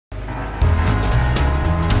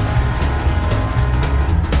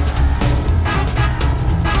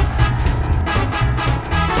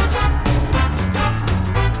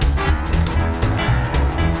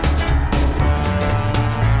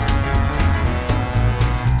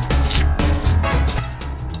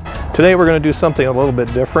Today we're going to do something a little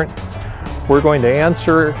bit different. We're going to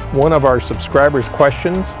answer one of our subscribers'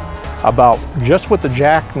 questions about just what the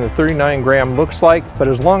jack and the 39 gram looks like, but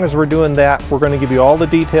as long as we're doing that, we're going to give you all the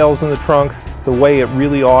details in the trunk the way it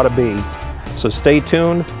really ought to be. So stay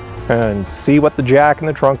tuned and see what the jack and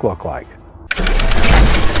the trunk look like.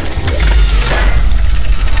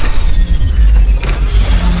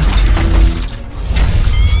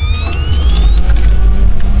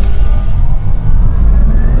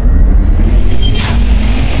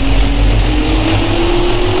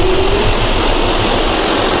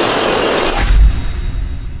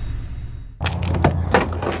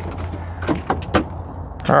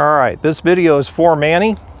 All right, this video is for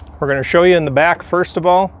Manny. We're going to show you in the back. First of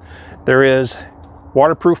all, there is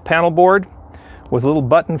waterproof panel board with little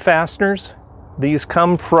button fasteners. These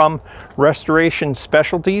come from Restoration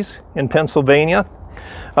Specialties in Pennsylvania.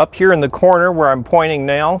 Up here in the corner where I'm pointing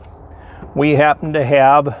now, we happen to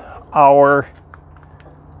have our,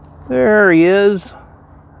 there he is,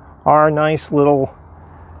 our nice little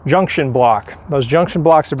junction block. Those junction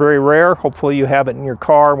blocks are very rare. Hopefully you have it in your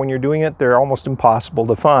car when you're doing it. They're almost impossible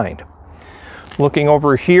to find. Looking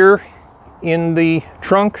over here in the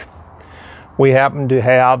trunk, we happen to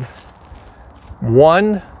have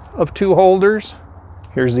one of two holders.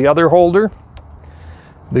 Here's the other holder.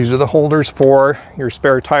 These are the holders for your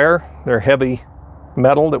spare tire. They're heavy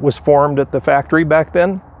metal that was formed at the factory back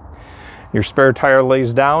then. Your spare tire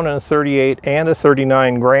lays down in a 38 and a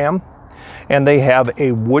 39 gram. And they have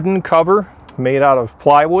a wooden cover made out of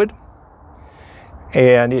plywood,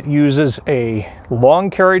 and it uses a long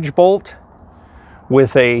carriage bolt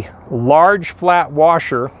with a large flat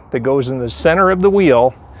washer that goes in the center of the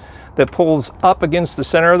wheel that pulls up against the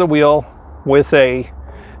center of the wheel with a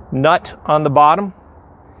nut on the bottom.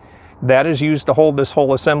 That is used to hold this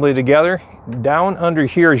whole assembly together. Down under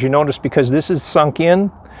here, as you notice, because this is sunk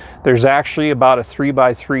in, there's actually about a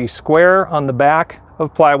 3x3 square on the back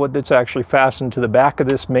of plywood that's actually fastened to the back of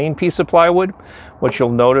this main piece of plywood, which you'll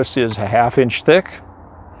notice is a 1/2 inch thick,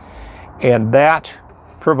 and that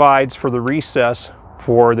provides for the recess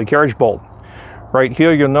for the carriage bolt. Right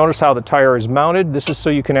here you'll notice how the tire is mounted. This is so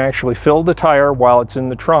you can actually fill the tire while it's in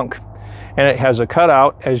the trunk, and it has a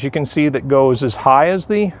cutout, as you can see, that goes as high as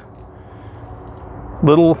the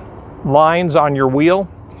little lines on your wheel,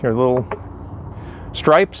 your little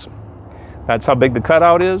stripes. That's how big the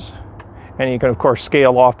cutout is. And you can of course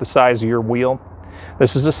scale off the size of your wheel.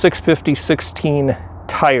 This is a 650/16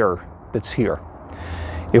 tire that's here.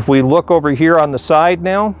 If we look over here on the side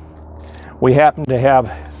now, we happen to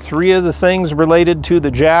have three of the things related to the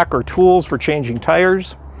jack or tools for changing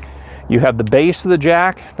tires. You have the base of the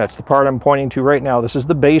jack. That's the part I'm pointing to right now. This is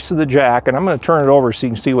the base of the jack, and I'm going to turn it over so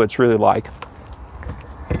you can see what it's really like.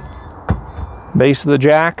 Base of the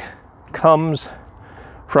jack comes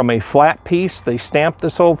from a flat piece. They stamped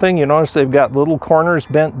this whole thing. You notice they've got little corners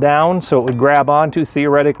bent down so it would grab onto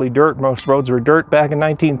theoretically dirt. Most roads were dirt back in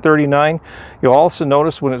 1939. You'll also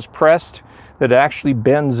notice when it's pressed that it actually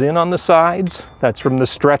bends in on the sides. That's from the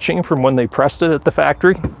stretching from when they pressed it at the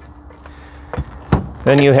factory.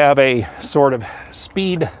 Then you have a sort of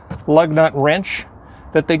speed lug nut wrench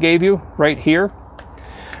that they gave you right here,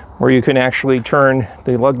 where you can actually turn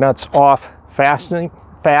the lug nuts off fast,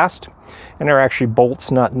 and they're actually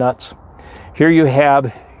bolts, not nuts. Here you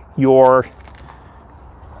have your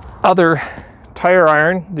other tire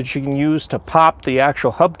iron that you can use to pop the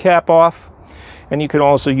actual hubcap off, and you can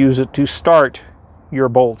also use it to start your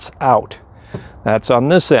bolts out. That's on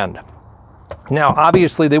this end. Now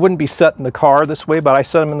obviously they wouldn't be set in the car this way, but I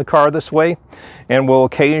set them in the car this way, and will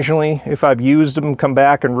occasionally, if I've used them, come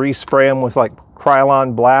back and respray them with like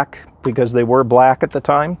Krylon black, because they were black at the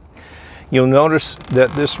time. You'll notice that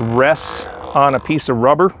this rests on a piece of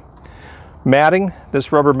rubber matting.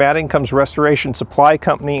 This rubber matting comes Restoration Supply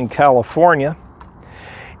Company in California,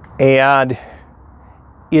 and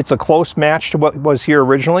it's a close match to what was here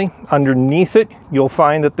originally. Underneath it, you'll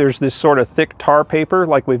find that there's this sort of thick tar paper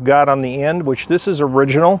like we've got on the end, which this is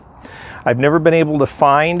original. I've never been able to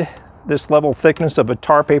find this level thickness of a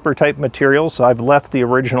tar paper type material, so I've left the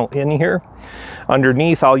original in here.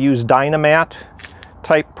 Underneath, I'll use Dynamat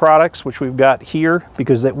type products, which we've got here,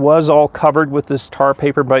 because it was all covered with this tar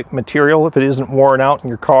paper material if it isn't worn out in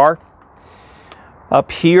your car. Up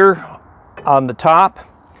here on the top,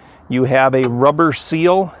 you have a rubber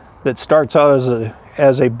seal that starts out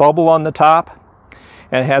as a bubble on the top,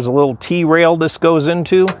 and has a little T-rail this goes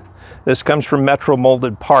into. This comes from Metro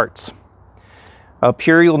Molded Parts. Up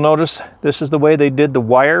here you'll notice this is the way they did the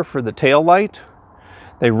wire for the tail light.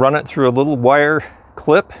 They run it through a little wire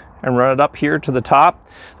clip and run it up here to the top.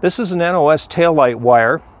 This is an NOS taillight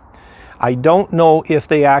wire. I don't know if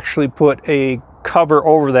they actually put a cover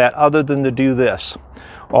over that other than to do this.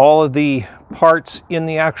 All of the parts in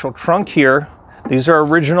the actual trunk here, these are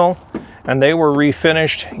original, and they were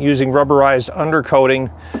refinished using rubberized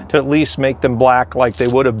undercoating to at least make them black like they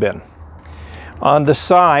would have been. On the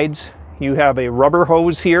sides, you have a rubber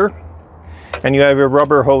hose here, and you have a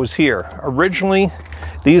rubber hose here. Originally,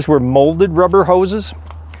 these were molded rubber hoses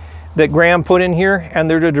that Graham put in here, and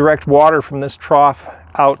they're to direct water from this trough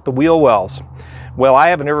out the wheel wells. Well, I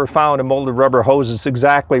haven't ever found a molded rubber hose that's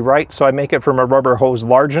exactly right, so I make it from a rubber hose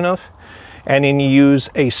large enough, and then you use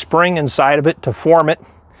a spring inside of it to form it,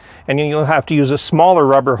 and then you'll have to use a smaller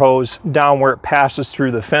rubber hose down where it passes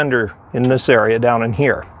through the fender in this area down in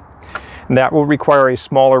here. And that will require a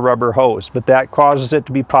smaller rubber hose, but that causes it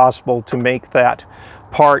to be possible to make that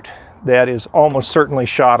part that is almost certainly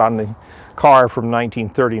shot on the car from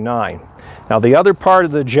 1939. Now the other part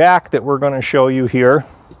of the jack that we're going to show you here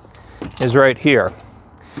is right here.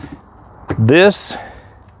 This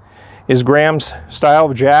is Graham's style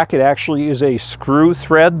of jack. It actually is a screw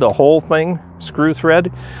thread, the whole thing screw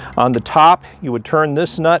thread. On the top you would turn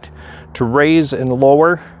this nut to raise and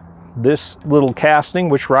lower this little casting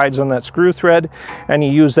which rides on that screw thread, and you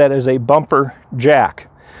use that as a bumper jack.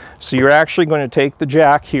 So you're actually going to take the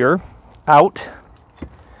jack here out,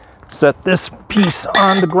 set this piece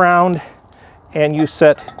on the ground, and you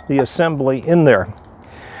set the assembly in there.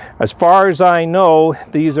 As far as I know,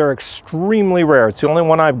 these are extremely rare. It's the only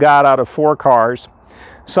one I've got out of 4 cars.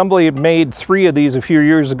 Somebody made 3 of these a few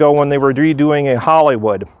years ago when they were redoing a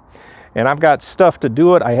Hollywood. And I've got stuff to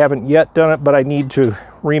do it. I haven't yet done it, but I need to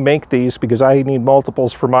remake these because I need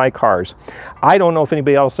multiples for my cars. I don't know if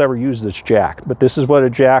anybody else ever used this jack, but this is what a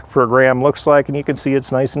jack for a Graham looks like, and you can see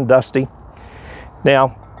it's nice and dusty.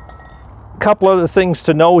 Now, a couple other things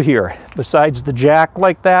to know here, besides the jack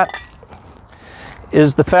like that,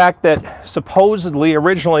 is the fact that supposedly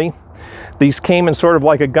originally these came in sort of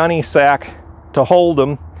like a gunny sack to hold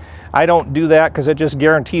them. I don't do that because it just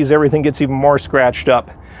guarantees everything gets even more scratched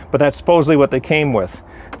up. But that's supposedly what they came with.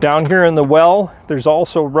 Down here in the well, there's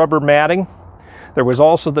also rubber matting. There was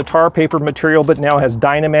also the tar paper material, but now has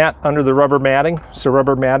Dynamat under the rubber matting. So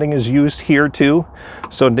rubber matting is used here too.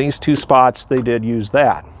 So in these 2 spots, they did use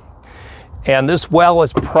that. And this well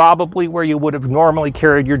is probably where you would have normally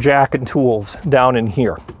carried your jack and tools, down in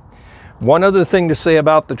here. One other thing to say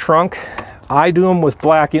about the trunk, I do them with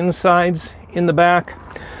black insides in the back.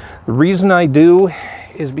 The reason I do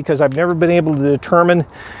is because I've never been able to determine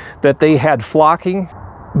that they had flocking.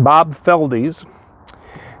 Bob Feldes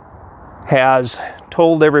has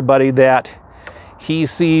told everybody that he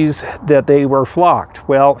sees that they were flocked.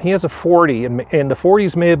 Well, he has a 40, and the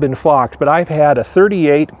 40s may have been flocked, but I've had a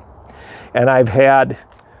 38 and I've had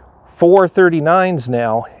 4 39s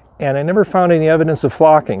now, and I never found any evidence of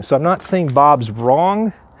flocking. So I'm not saying Bob's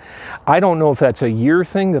wrong. I don't know if that's a year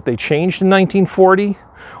thing that they changed in 1940,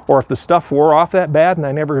 or if the stuff wore off that bad and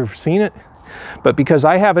I never have seen it. But because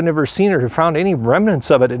I haven't ever seen it or found any remnants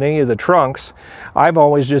of it in any of the trunks, I've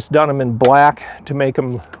always just done them in black to make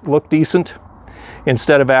them look decent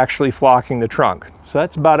instead of actually flocking the trunk. So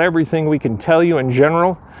that's about everything we can tell you in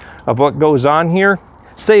general of what goes on here.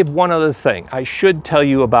 Save one other thing. I should tell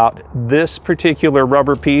you about this particular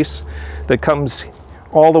rubber piece that comes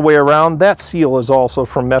all the way around. That seal is also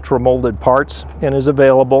from Metro Molded Parts and is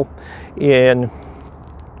available in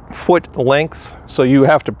foot lengths, so you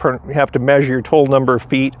have to measure your total number of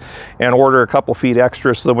feet and order a couple feet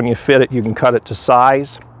extra so that when you fit it you can cut it to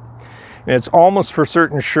size. And it's almost for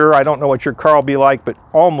certain sure, I don't know what your car will be like, but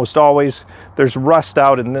almost always there's rust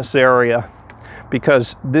out in this area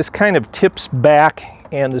because this kind of tips back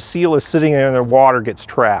and the seal is sitting there and the water gets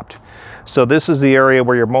trapped. So this is the area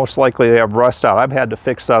where you're most likely to have rust out. I've had to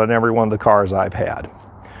fix that on every one of the cars I've had.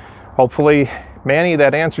 Hopefully, Manny,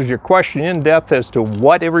 that answers your question in depth as to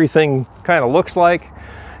what everything kind of looks like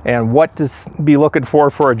and what to be looking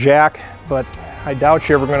for a jack, but I doubt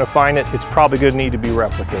you're ever going to find it. It's probably going to need to be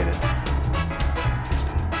replicated.